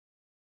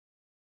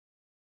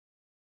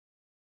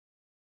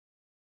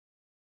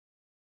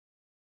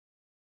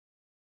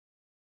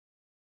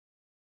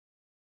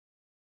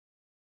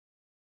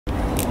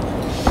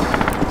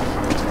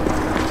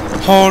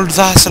Hold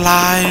this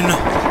line.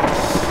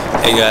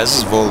 Hey guys, this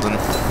is Volden,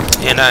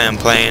 and I am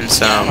playing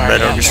some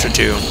Red Orchestra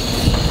 2.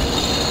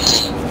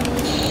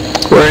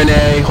 We're in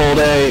A, hold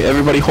A,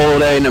 everybody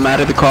hold A, no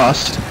matter the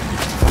cost.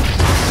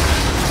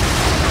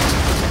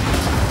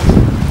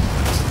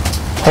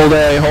 Hold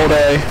A, hold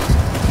A.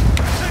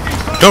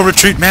 Don't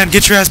retreat, man,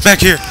 get your ass back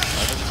here.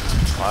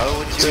 Why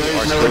would you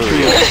There is no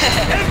retreat.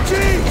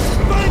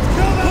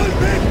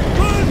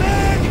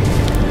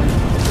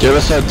 Give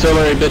us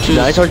artillery, bitches.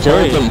 Nice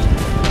artillery. Hold them.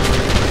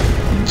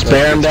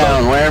 Spare them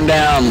down, wear them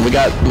down. We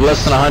got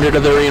less than 100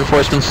 of the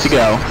reinforcements to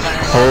go.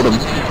 Hold them.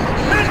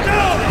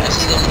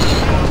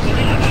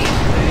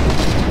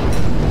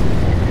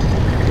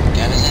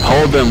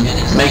 Hold them.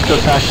 Make the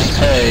fascists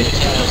pay.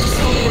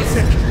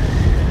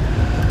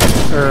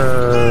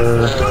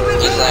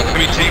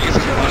 Enemy tank is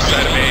on the left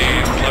side of A,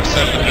 left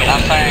side of the building.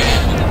 I'm firing it.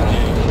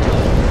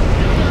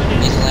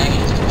 He's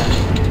lagging.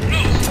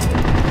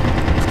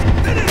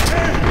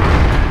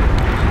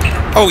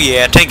 Oh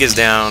yeah, tank is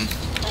down.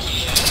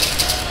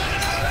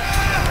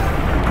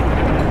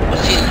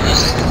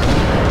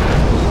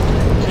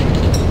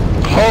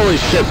 Holy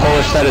shit,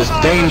 Polish, that is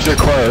danger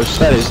close.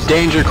 That is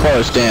danger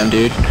close, damn,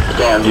 dude.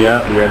 Damn,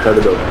 yeah, you're inside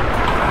the building.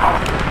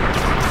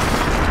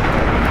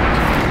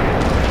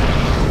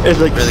 It's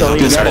like Really so hope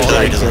this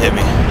artillery doesn't hit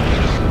me.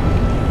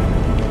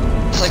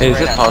 Like hey,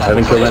 is it possible? I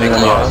haven't killed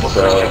anyone yet,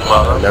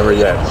 so never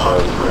yet, so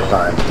we're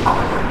fine.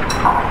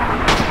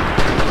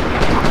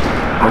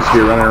 Unless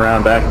you're running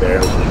around back there,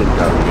 which you shouldn't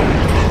probably.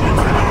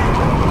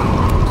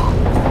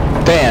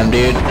 Damn,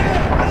 dude.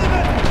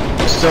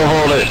 Still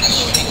hold it.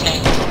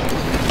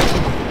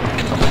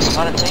 There's a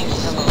lot of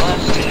tanks on the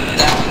left.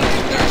 Down.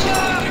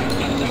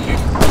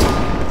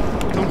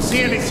 Don't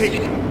see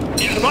anything.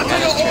 What are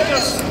your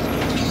orders?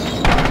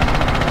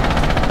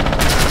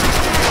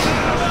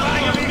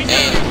 I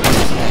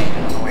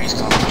don't know where he's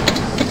going.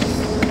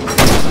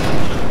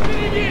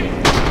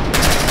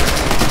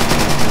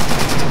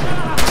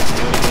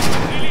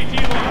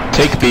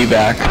 Take B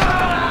back.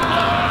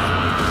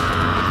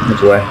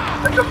 Which way?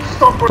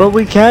 But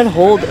we can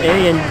hold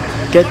A and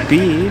get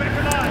B.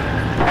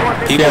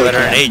 People that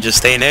are in A, just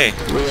stay in A.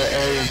 We are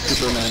Aryan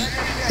Supermen.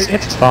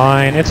 It's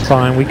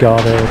fine, we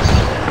got it.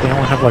 They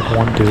only have like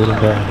one dude in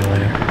there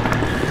anyway.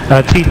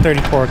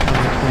 T-34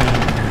 coming between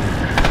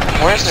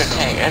Where's their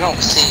tank? I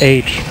don't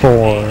see. H4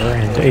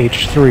 and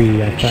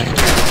H3, I think.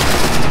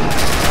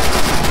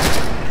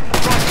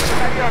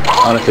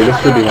 Honestly, this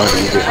should be one of the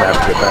easiest maps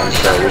to defend,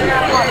 so we'll be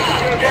fine.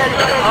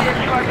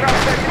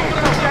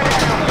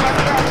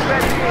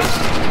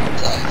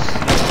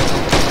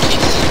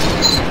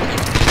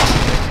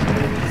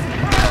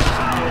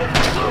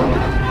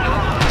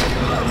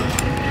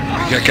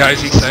 You got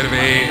guys each side of A.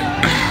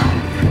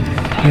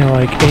 You know,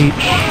 like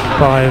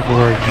H5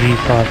 or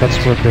G5, that's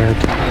what they're...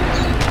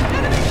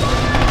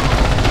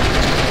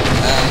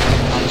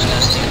 I'm just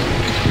gonna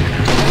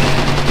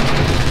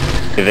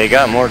steal. They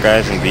got more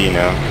guys in B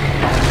now.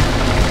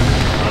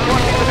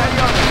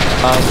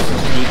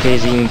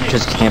 DKZ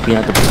just camping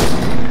at the...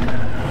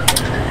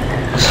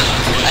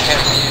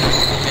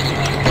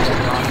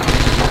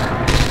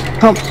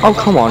 Oh,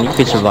 come on, you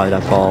could survive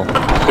that fall.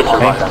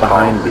 Tank's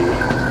behind B.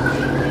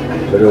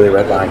 Literally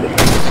right behind it.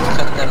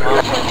 Cut them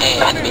off from A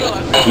and B.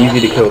 Easy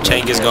to kill.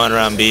 Tank is going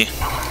around B.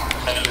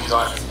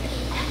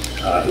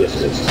 Yes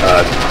it is.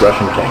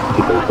 Russian tank,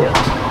 T-34.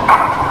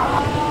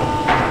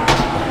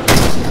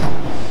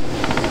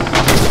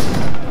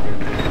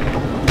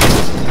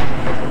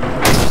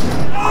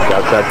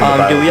 Outside from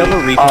the do we have a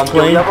recon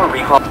plane? Yeah.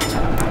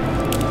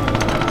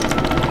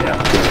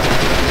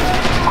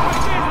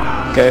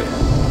 Okay.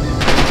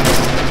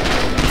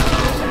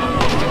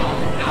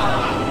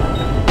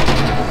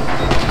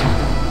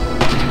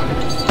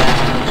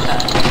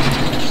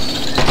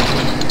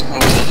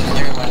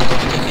 Everyone's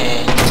going to A.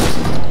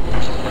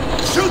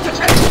 Shoot the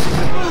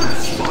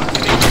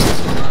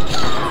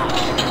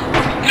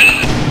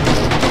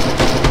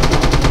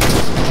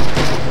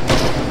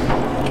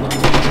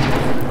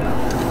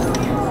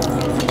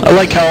I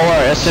like how all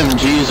our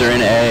SMGs are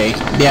in A.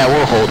 Yeah,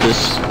 we'll hold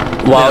this.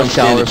 Wow, They don't stand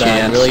shower a bag,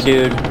 chance. really,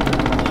 dude?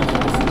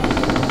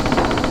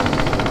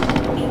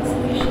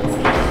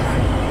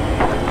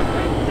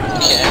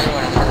 Okay,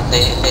 everyone in front of A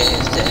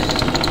is dead.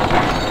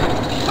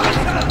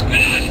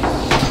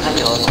 I'm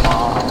killing them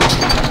all.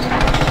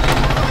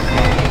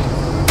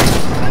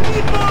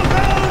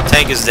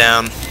 Tank is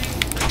down.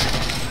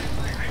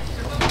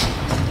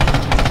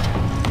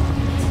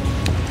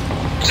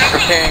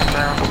 Preparing for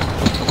him.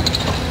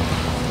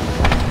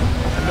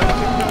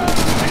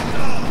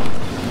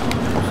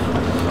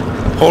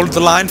 Hold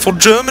the line for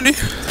Germany.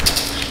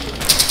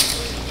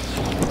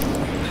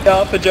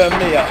 Yeah, for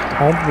Germany, yeah.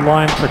 Hold the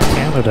line for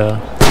Canada.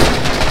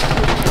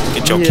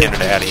 Get your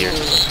Canada out of here.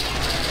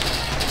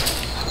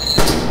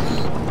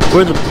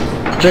 Where's the...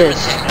 This?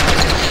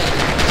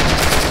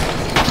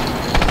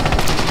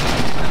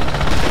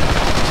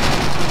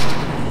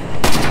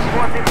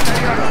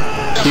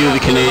 Cue the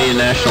Canadian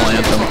national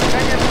anthem.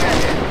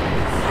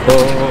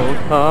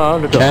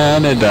 Oh,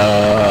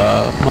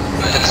 Canada,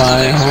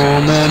 my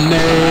home and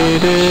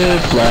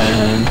native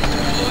land.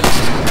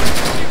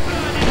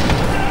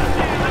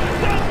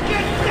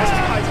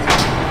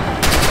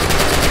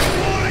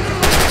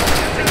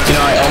 You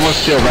know, I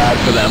almost feel bad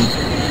for them.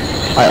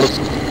 I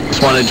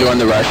just want to join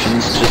the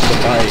Russians just to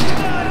fight.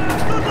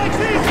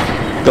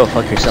 go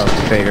fuck yourself,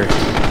 traitor.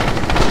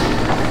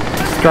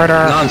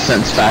 Traitor.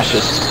 Nonsense,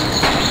 fascist.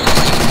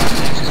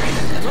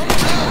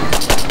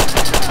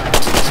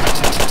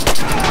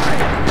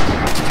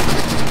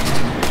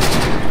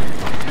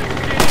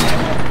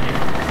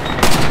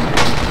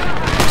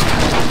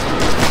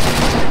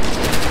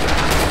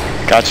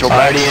 Got your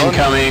back, Already son.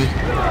 incoming.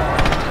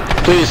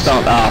 Please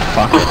don't. Oh,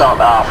 fuck it.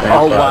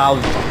 Oh wow,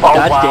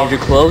 that's danger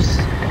close.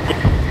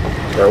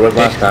 Where was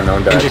last time? No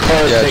one died. Danger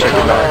close, Yeah, take check it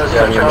cover. back.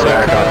 Yeah, Take check it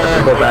back. cover.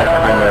 Don't go back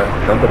behind the.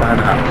 Don't go behind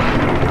the house.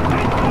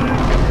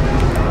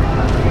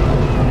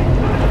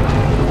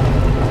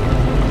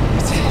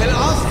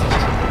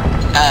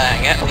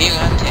 I got you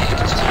on tank.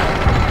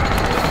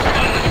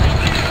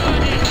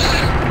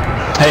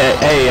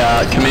 Hey,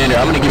 Commander,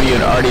 I'm gonna give you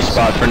an arty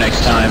spot for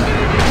next time.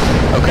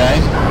 Okay?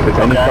 If it's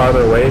any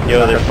farther away,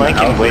 Yo, they're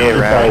flanking way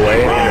far around.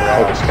 away, and it's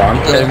called a spawn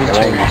kill, it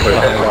won't be put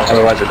there.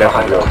 Otherwise, it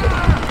definitely will.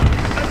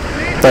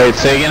 Wait,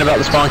 say again about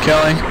the spawn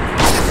killing?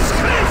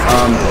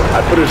 I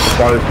put it as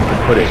far as you can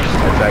put it.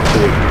 It's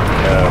actually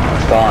a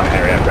spawn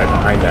area right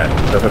behind that.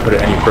 So if I put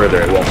it any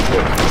further, it won't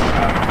fit.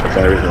 That's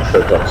the only reason it's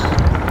so close.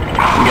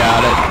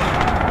 Got it.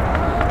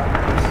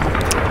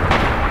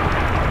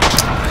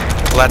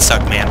 Well, that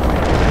sucked, man.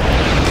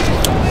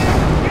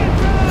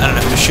 I don't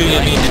know who was shooting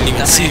at me and didn't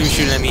even see who was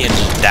shooting at me and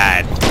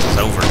died.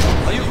 It's over.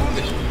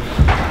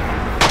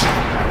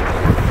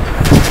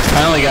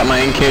 I only got my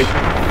NK.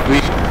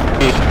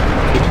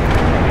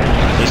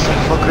 There's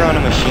some fucker on a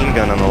machine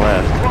gun on the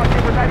left.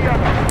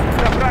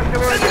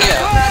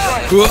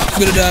 Oh, I'm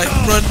gonna die.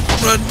 Run,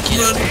 run,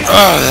 run.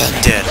 Oh,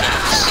 I'm dead.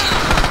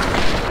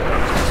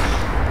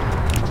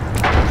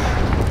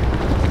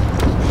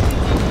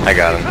 I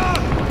got him.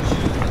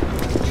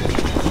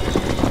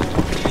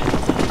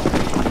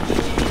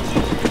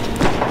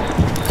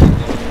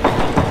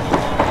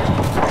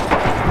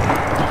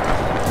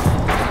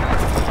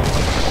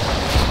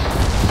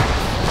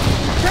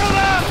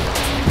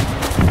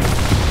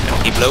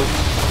 Keep low.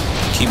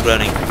 Keep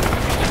running.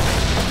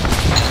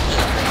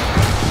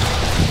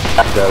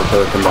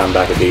 So come down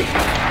back at D.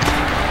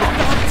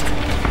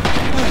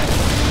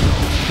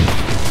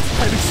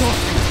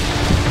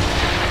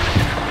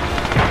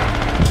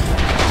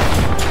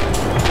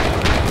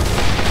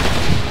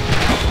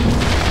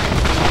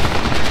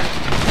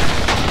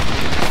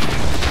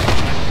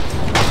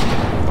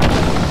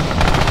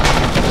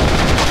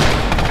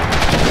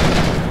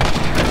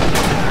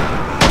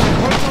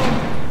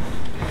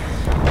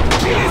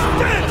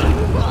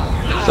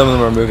 Some of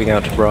them are moving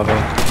out to Bravo.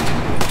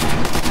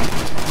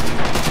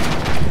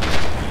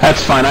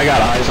 That's fine, I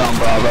got eyes on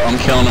Bravo. I'm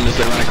killing them as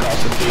they run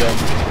across the field.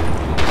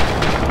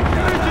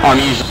 I'm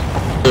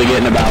usually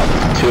getting about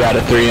 2 out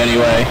of 3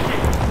 anyway.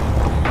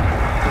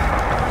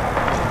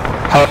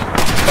 However,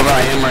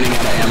 I am running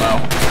out of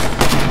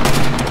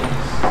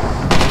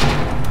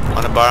ammo.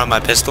 Wanna borrow my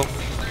pistol?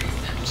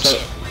 So,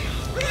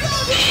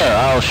 sure,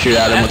 I'll shoot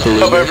at him with the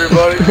Luger.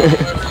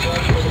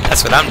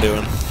 That's what I'm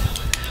doing.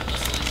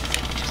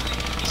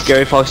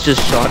 Gary Fox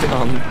just shot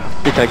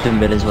Detective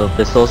Mittens with a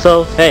pistol,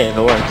 so hey, if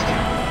it works.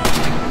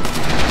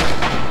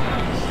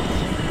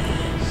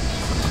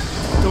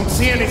 Don't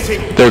see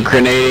anything. They're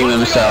grenading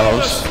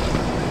themselves.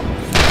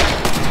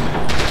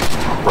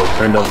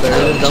 Turned up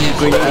there. Them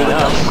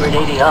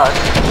grenading us.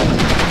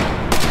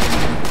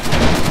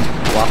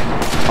 Wow,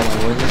 my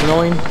voice is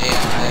annoying.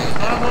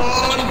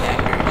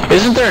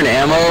 Isn't there an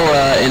ammo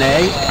in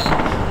A?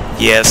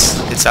 Yes,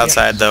 it's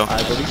outside though.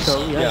 I believe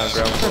so, yeah.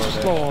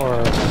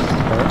 Floor.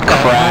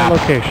 Crap.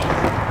 Location.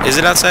 Is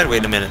it outside?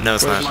 Wait a minute. No,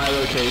 it's Where's not. my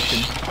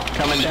location?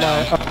 Coming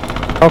down.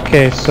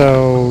 Okay,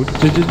 so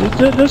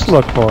just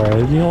look for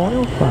it.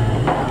 You'll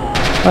find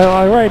it.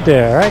 Right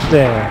there, right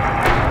there.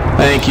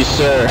 Thank you,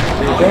 sir.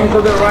 Going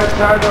to the right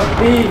side of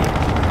D.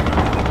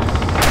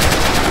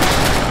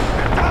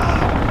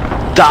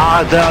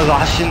 There are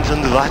Russians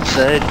on the right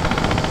side.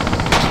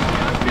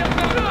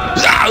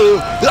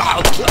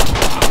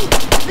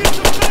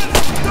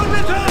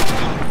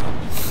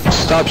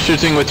 Stop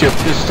shooting with your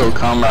pistol,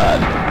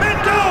 comrade.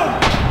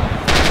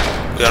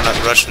 We are not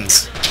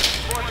Russians.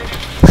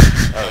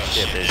 Oh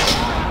shit, there's a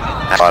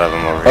lot of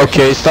them over here.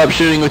 Okay, stop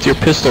shooting with your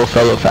pistol,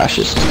 fellow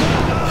fascist.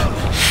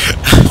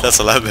 That's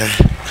a lot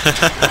better.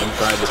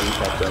 Inside the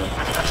defense zone.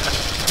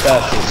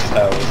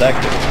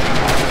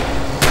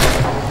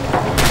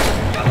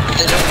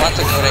 They don't want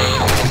to go to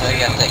A because I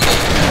got that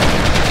game.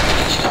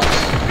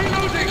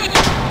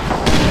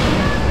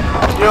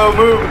 Yo,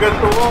 move against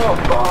the wall.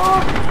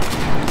 Fuck.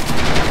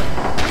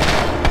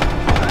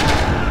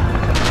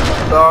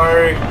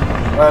 Sorry. I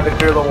had to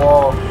clear the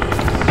wall.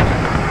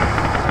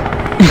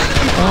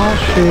 Oh,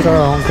 shoot our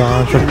own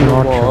guns with the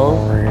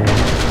artillery.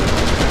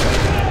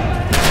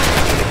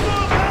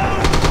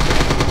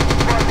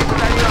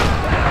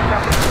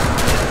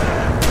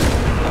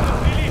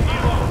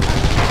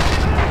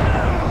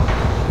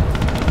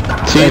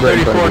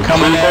 T-34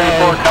 coming in.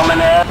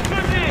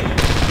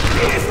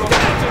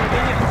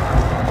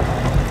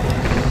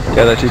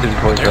 Yeah, that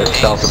T-34 is right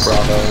south of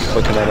Bravo,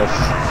 looking at us.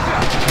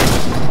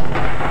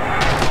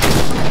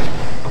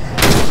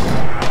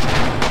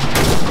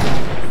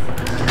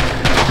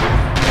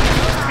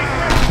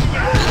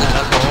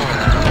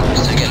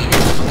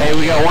 Hey,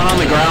 we got one on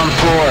the ground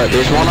floor.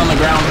 There's one on the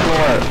ground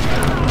floor.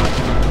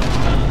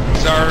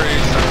 Sorry.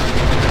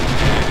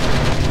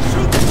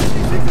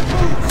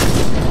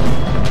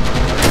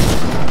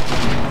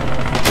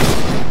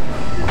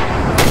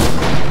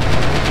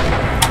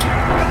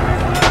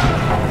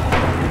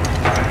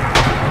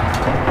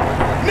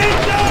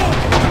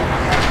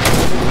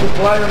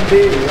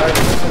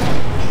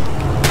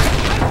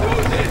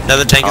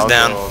 Another tank is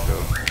down. I'll go.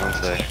 One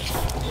sec.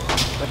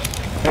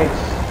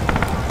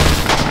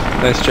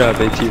 Nice job,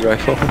 AT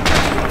rifle.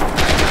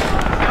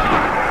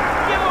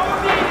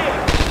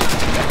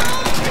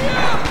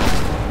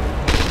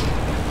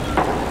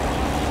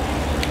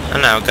 I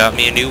now got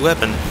me a new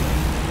weapon.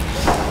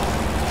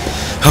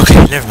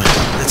 Okay, never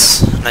mind.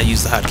 Let's not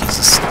use the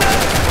hotkeys.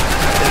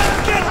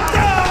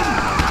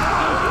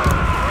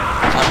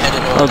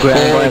 Oh great,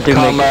 I'm going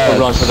to make a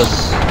run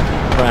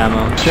for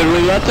ammo. Should we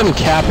let them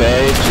cap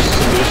A just to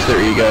boost their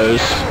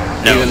egos?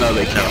 No. Even though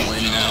they can't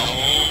win now.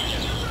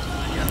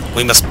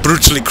 We must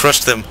brutally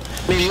crush them.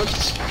 I mean,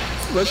 let's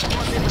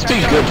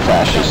be good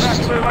fascists.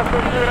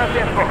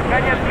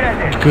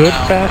 Good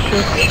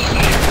fascist?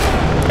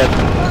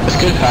 Let's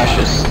good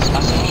fascists.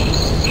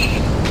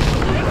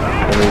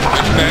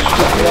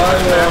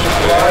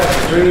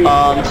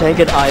 Tank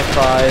at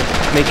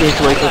I-5, making its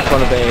way to the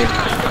front of A.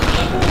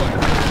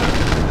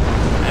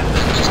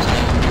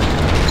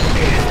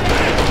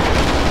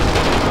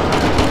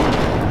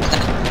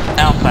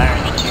 Now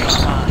firing into your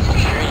spawn.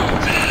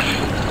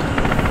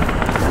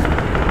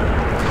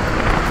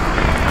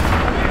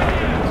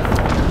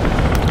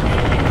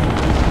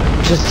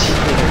 Just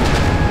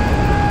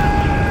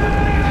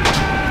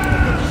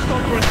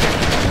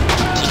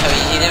See how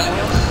easy that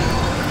was?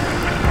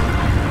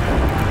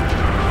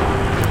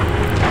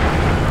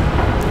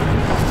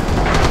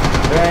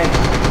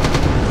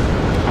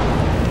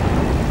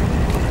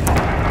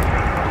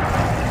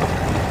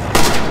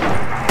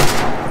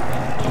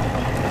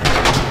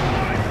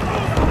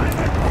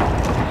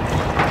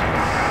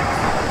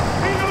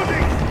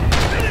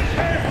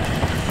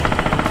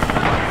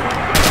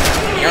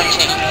 Your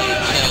team.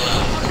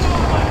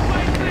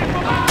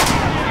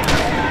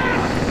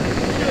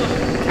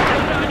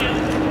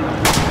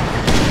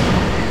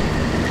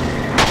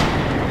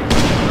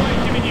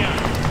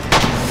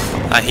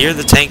 I hear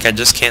the tank, I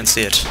just can't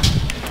see it.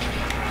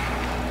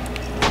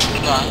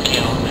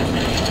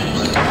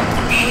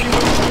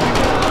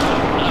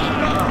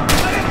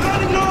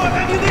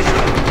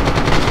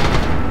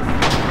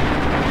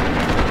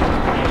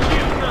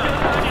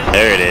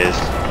 There it is.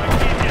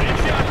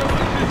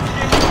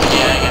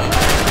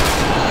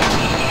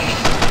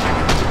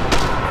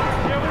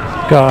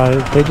 God,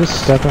 they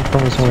just step in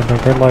from his window.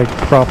 They're like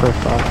proper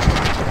fucked.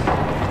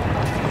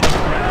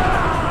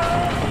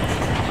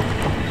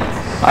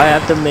 I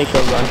have to make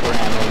a run for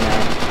ammo now.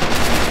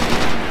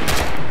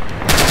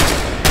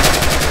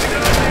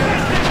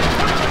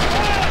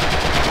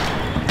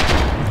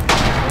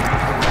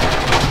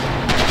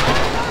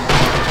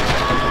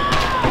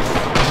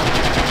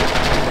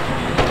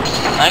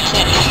 I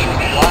can't shoot.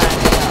 Why?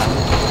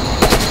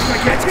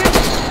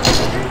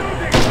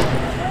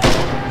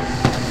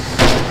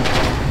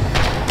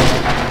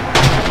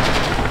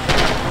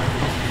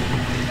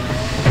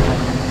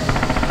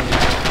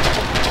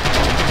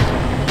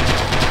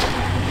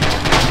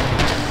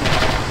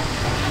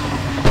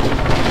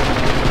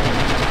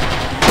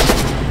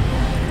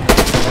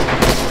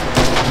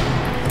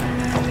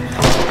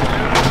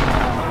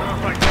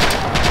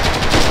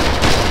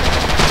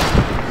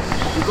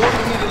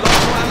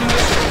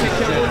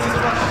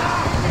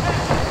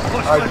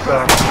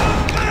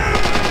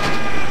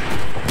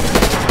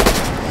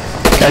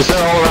 Guys, they're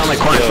all around the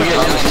corner. If we get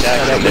them set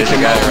up, they can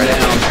go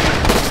down.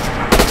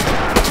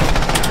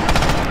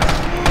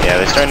 Yeah,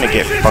 they're starting to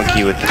get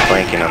funky with the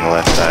flanking on the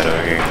left side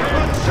over here.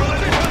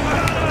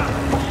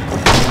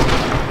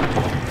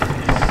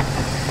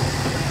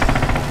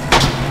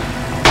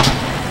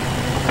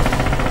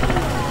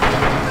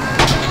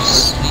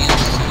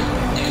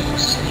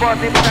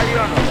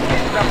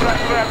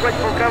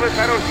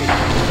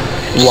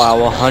 Wow,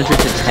 100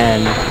 to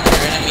 10.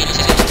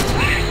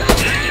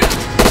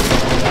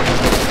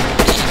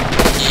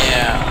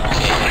 Yeah,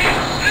 okay.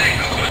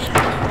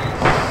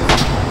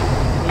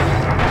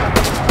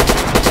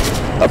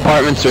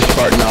 Apartments are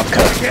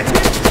Spartanovka.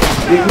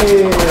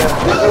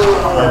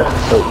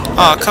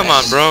 Oh, come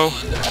on, bro.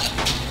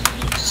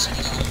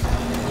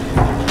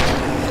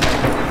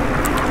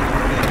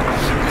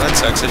 That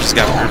sucks, I just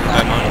got hurt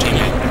by my own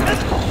teammate.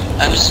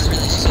 I was really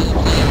slow.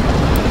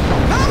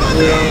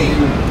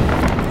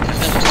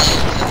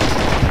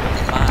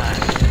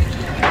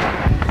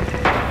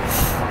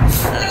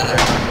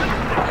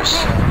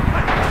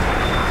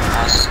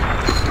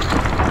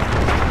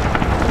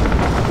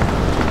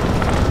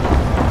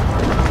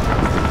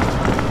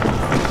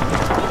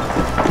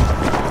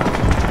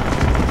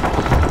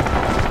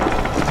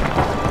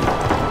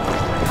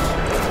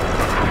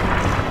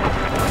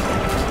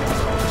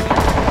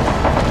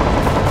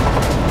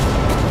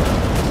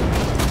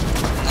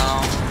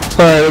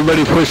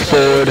 Everybody push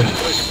forward.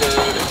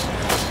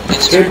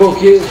 Cable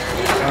queue.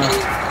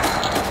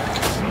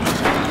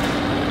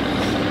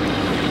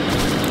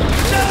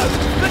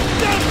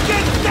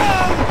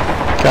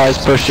 Guys,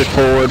 push it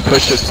forward,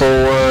 push it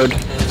forward.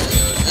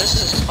 This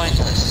is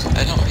pointless.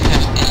 I don't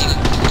have any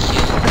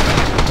kill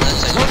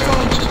unless I throw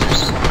each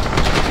other's.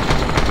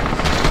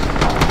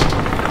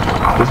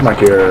 This mic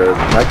here,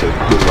 mic is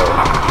too low.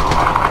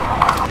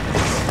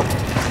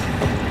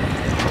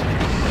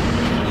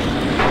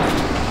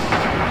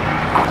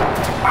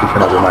 Please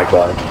turn up your mic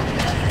volume.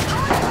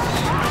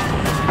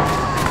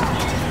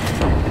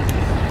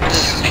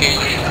 This is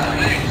purely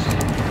annoying.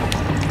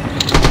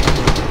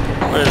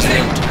 Where's the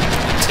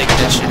take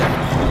that shit out?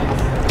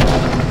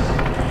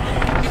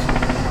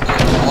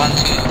 1,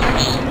 2,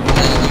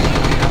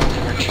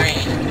 3.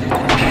 Retreat.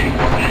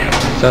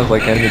 Sounds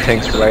like enemy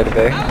tanks right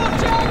away.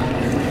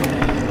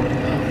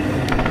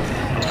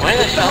 Why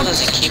the hell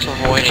does it keep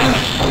avoiding me?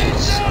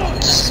 It's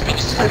just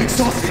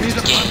because this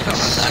game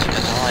suck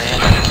and all I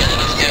end up getting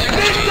is getting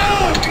retreat.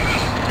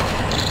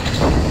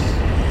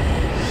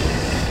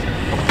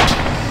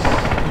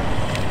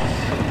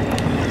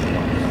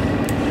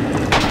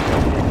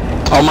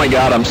 Oh my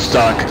god, I'm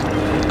stuck.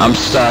 I'm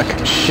stuck.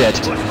 Shit.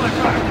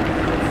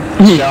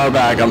 Shower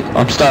back.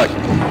 I'm stuck.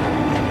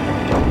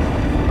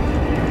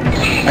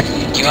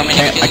 Do you want me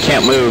to I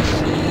can't move.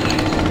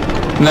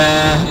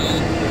 Nah.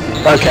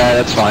 Okay,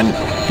 that's fine.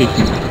 You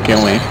can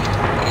kill me.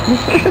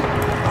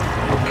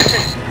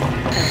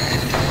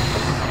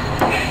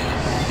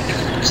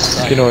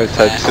 You can always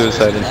type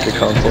suicide into the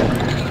console.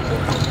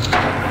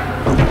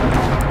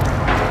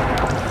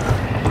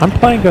 I'm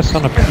playing this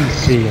on a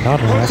PC, not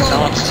an Xbox.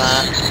 No, it's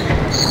not.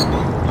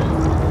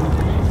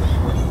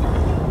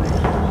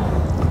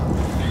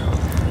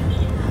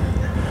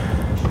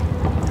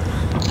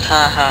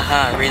 Ha ha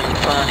ha, really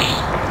funny.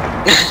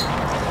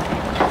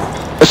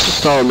 Let's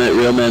just all admit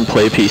real men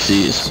play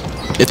PCs.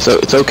 It's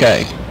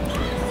okay.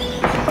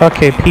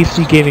 Okay,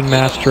 PC Gaming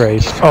Master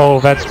Race. Oh,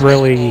 that's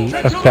really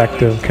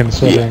effective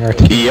considering our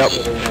team. Yep.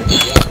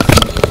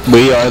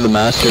 We are the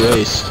master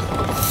race.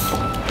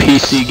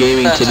 PC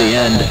gaming to the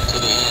end.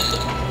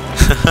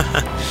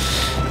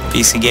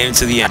 PC game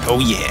to the end. Oh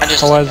yeah.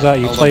 How was that?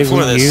 You played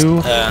before Wii this,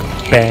 U?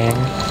 Bang.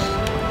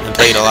 I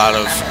played a lot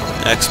of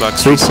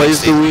Xbox 360. Who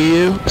plays the Wii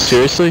U?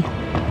 Seriously?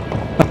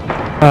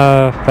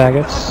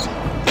 Faggots.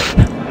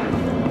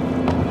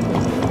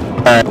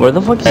 Alright. Where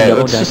the fuck is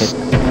Yellow Jacket?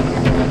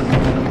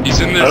 He's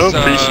in this, I don't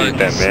appreciate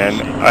that,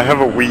 man. I have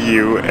a Wii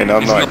U and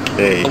I'm not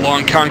gay. A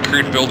long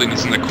concrete building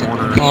is in the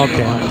corner.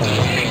 Okay.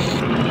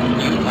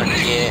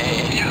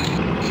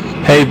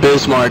 Hey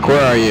Bismarck,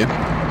 where are you?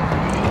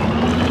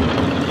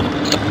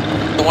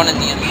 The one in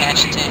the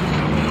unhatched tank.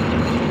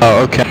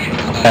 Oh, okay.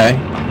 Okay.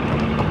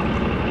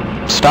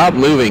 Stop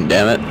moving,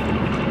 damn it.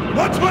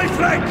 Watch my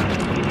flank!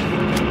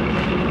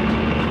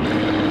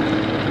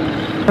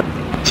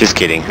 Just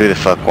kidding. Who the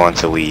fuck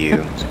wants a Wii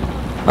U?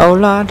 Oh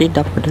la di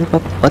da ba da ba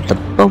ba da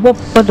ba ba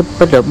ba da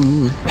ba da.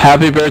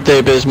 Happy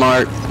birthday,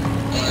 Bismarck. Keep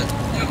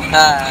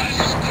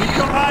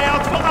your eye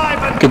out for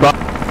Ivan! Goodbye.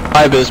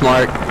 Bye,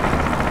 Bismarck.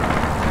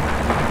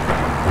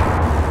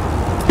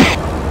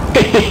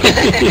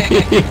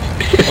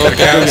 Well,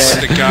 guys,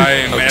 The guy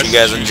in hope you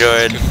guys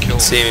enjoyed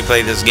seeing me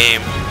play this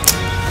game.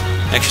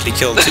 Actually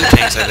killed 2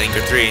 tanks, I think,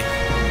 or 3.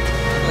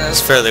 It's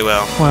fairly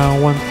well. Wow,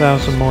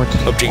 1,000 more.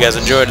 Hope you guys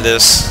enjoyed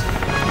this,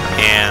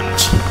 and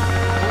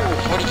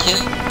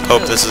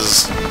hope this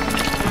is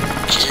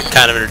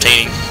kind of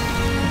entertaining,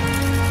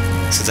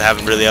 since I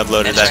haven't really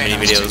uploaded that many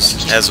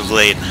videos as of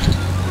late.